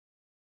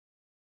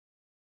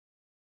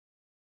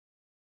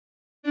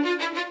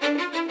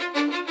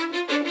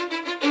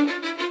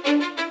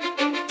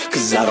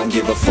Cause I don't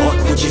give a fuck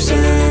what you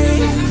say.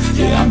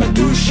 Yeah, I'ma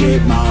do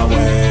shit my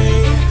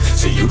way.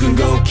 So you can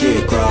go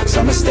kick rocks,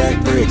 I'ma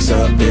stack bricks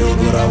up, build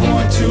what I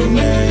want to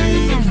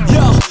make.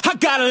 Yo, I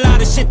got a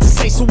lot of shit to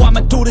say, so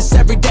I'ma do this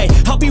every day.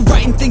 I'll be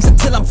writing things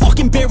until I'm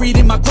fucking buried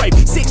in my grave.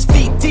 6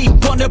 feet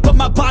deep under, but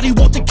my body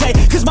won't decay.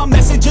 Cause my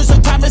messages are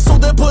timeless, so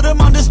they'll put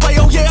them on display.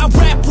 Oh yeah, I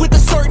rap with a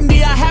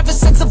certainty, I have a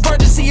sense of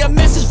urgency. A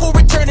message for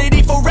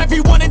eternity, for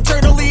everyone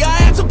internally. I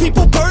had some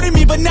people burning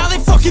me, but now they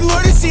fucking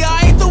learn to see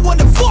I ain't the one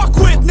to fuck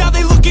with, now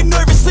they looking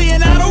nervously.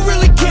 And I don't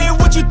really care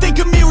what you think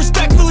of me,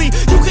 respectfully.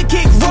 You can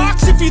kick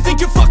rocks if you think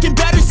you're fucking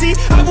better, see.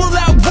 I will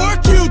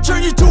outwork you,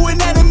 turn you to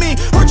an enemy.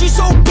 Hurt you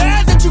so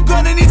bad that you're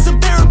gonna need some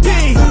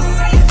therapy.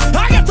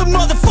 I got the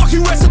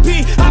motherfucking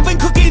recipe. I've been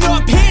cooking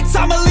up hits,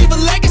 I'ma leave a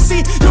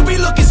legacy. You'll be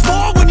looking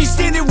small when you're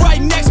standing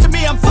right next to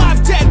me. I'm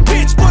 5'10",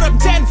 bitch, but I'm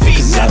 10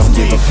 feet. Cause I don't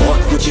give a fuck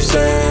what you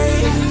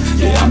say.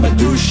 Yeah, I'ma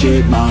do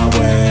shit my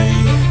way.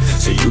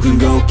 So you can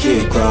go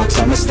kick rocks,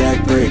 I'ma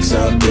stack bricks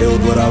up,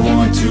 build what I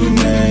want to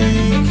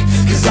make.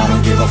 Cause I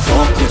don't give a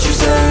fuck what you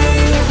say.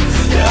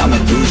 Yeah, I'ma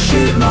do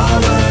shit my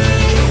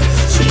way.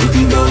 So you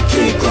can go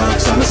kick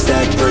rocks, I'ma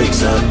stack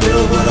bricks up,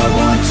 build what I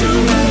want to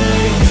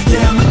make.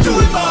 Yeah, I'ma do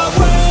it my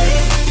way.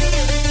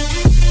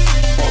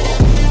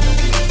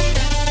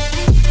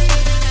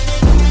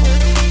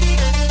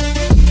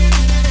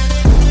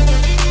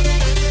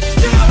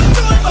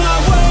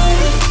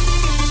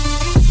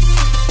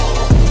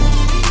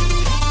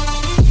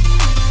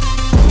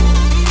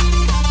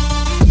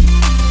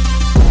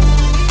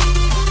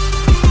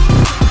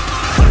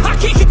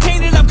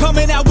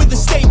 Coming out with a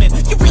statement.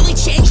 You really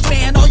changed,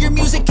 man, all your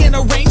music and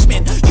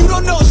arrangement. You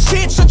don't know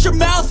shit, shut your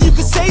mouth, you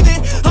can save it.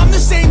 I'm the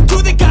same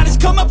dude that got his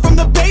come up from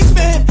the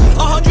basement.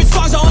 100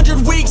 songs,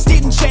 100 weeks,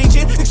 didn't change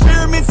it.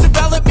 Experiments,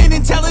 development,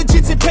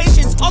 intelligence, and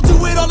patience. I'll do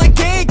it all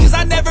again, cause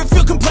I never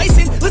feel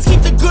complacent. Let's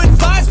keep the good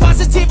vibes,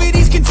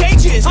 positivity's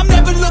contagious. I'm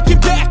never looking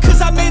back, cause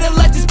I made a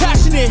life that's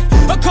passionate.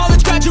 A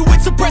college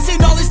graduate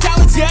suppressing all his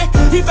talents, yeah.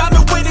 He found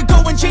a way to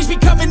go and change,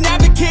 become an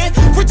advocate.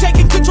 For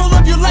taking control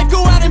of your life,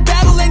 go out and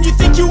battle. And you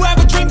think you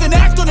have a dream, then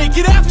act on it.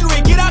 Get after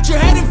it, get out your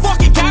head and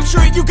fucking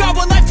capture it. You got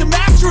one life to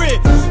master it.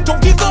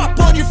 Don't give up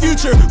on your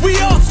future, we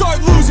all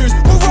start losers.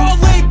 We're all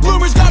late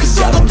bloomers, gotta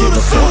struggle through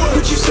the sewer.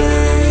 What you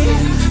say?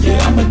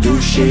 Yeah, I'ma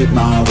do shit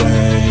my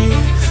way.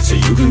 So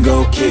you can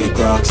go kick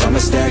rocks, I'ma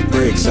stack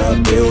bricks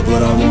up, build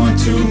what I want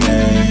to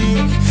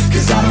make.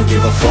 Cause I don't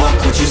give a fuck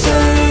what you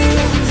say.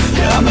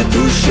 Yeah, I'ma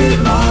do shit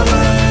my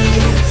way.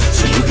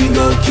 So you can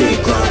go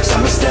kick rocks,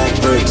 I'ma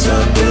stack bricks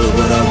up, build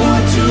what I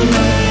want to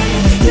make.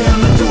 Yeah,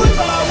 I'ma do it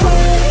my way.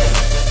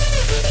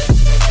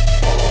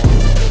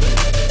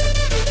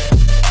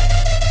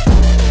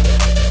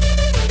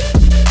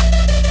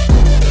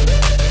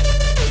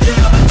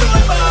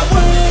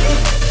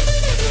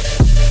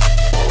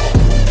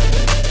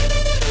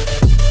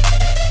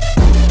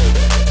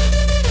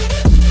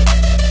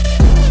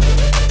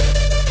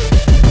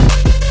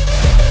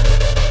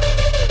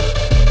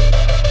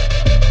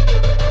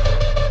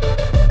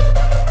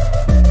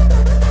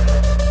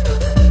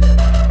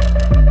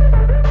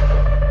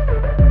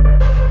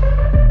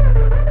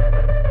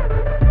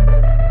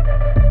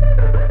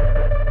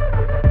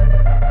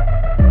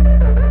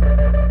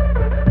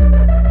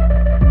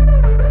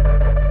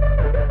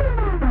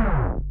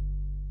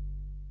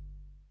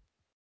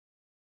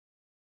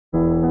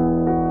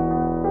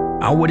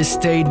 I would've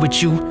stayed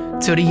with you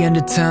till the end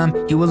of time.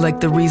 You were like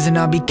the reason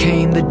I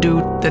became the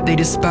dude that they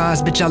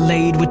despise. Bitch, I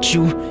laid with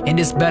you in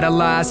this bed of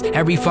lies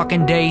every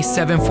fucking day.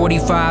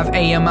 7:45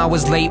 a.m. I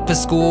was late for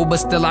school, but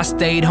still I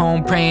stayed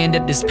home praying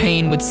that this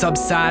pain would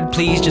subside.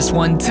 Please, just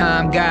one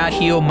time, God,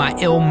 heal my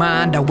ill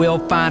mind. I will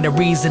find a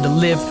reason to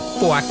live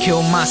before I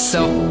kill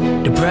myself.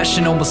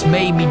 Depression almost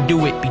made me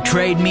do it,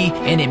 betrayed me,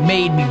 and it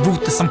made me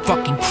ruthless. I'm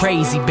fucking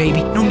crazy,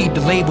 baby. No need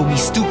to label me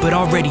stupid,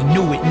 already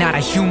knew it. Not a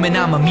human,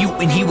 I'm a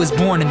mutant. He was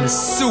born in the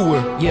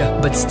sewer. Yeah,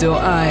 but still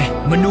I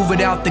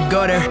maneuvered out the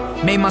gutter,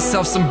 made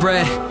myself some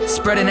bread,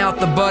 spreading out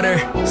the butter.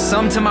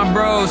 Some to my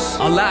bros,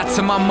 a lot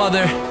to my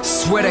mother.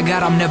 Swear to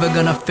God I'm never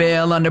gonna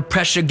fail under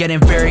pressure, getting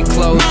very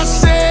close. My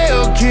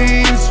cell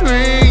keeps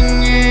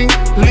ringing,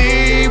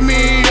 leave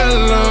me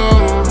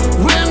alone.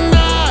 We're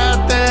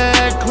not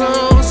that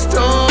close,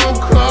 don't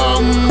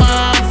call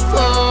my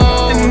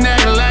phone. And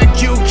act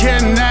like you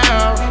can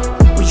now,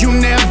 but you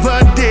never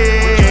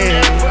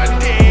did.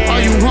 All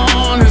you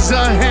want is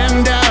a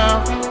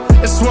handout.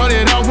 It's what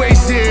it always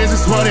is,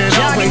 it's what it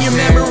always is. In your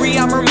memory,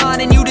 I'm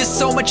reminding you there's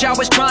so much I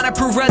was trying to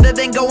prove. Rather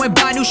than go and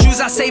buy new shoes,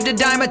 I saved a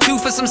dime or two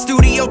for some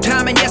studio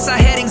time. And yes, I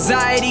had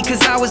anxiety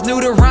cause I was new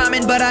to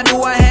rhyming, but I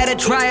knew I had to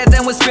try it,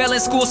 then was failing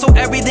school, so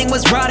everything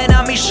was riding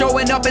on me.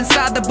 Showing up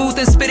inside the booth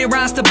and spitting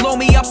rhymes to blow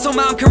me up so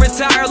mom can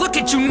retire. Look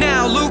at you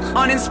now, Luke,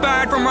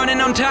 uninspired from running,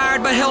 I'm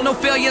tired. But hell, no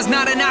failure's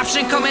not an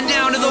option, coming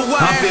down to the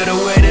wire. I feel the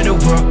weight of the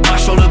world, my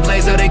shoulder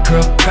blades how they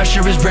curl.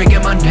 Pressure is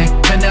breaking my neck,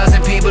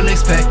 10,000 people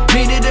expect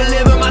me to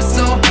deliver my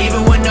soul,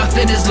 even when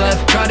nothing is left.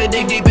 Try to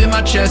dig deep in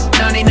my chest,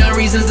 99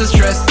 reasons to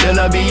stress. best, still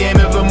I be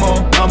aiming for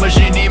more. Mama,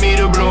 she need me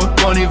to blow.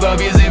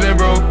 25 years even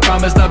broke,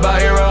 promise stop by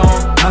here at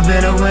home. I've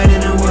been away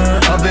in the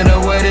world, I've been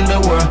away in the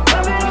world.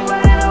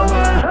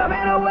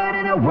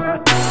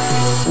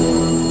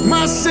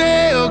 My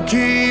cell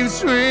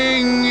keeps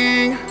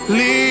ringing,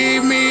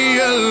 leave me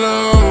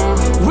alone.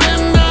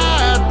 We're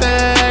not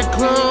that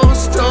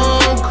close,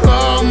 don't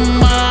call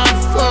my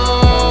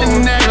phone.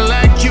 And act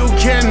like you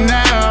can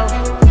now,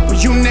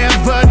 but you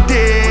never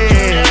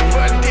did.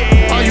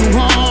 All you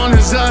want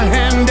is a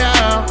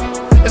handout.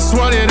 It's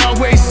what it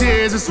always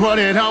is, it's what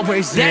it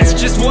always is. That's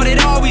just what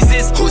it always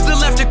is. Who's the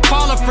left to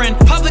call a friend?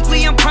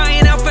 Publicly I'm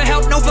crying out for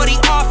help, nobody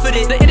offered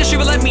it. The industry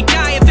will let me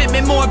die if it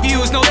meant more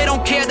views. No, they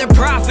don't care, they're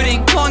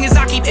profiting. Long as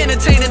I keep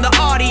entertaining the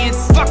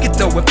audience. Fuck it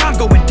though, if I'm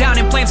gon'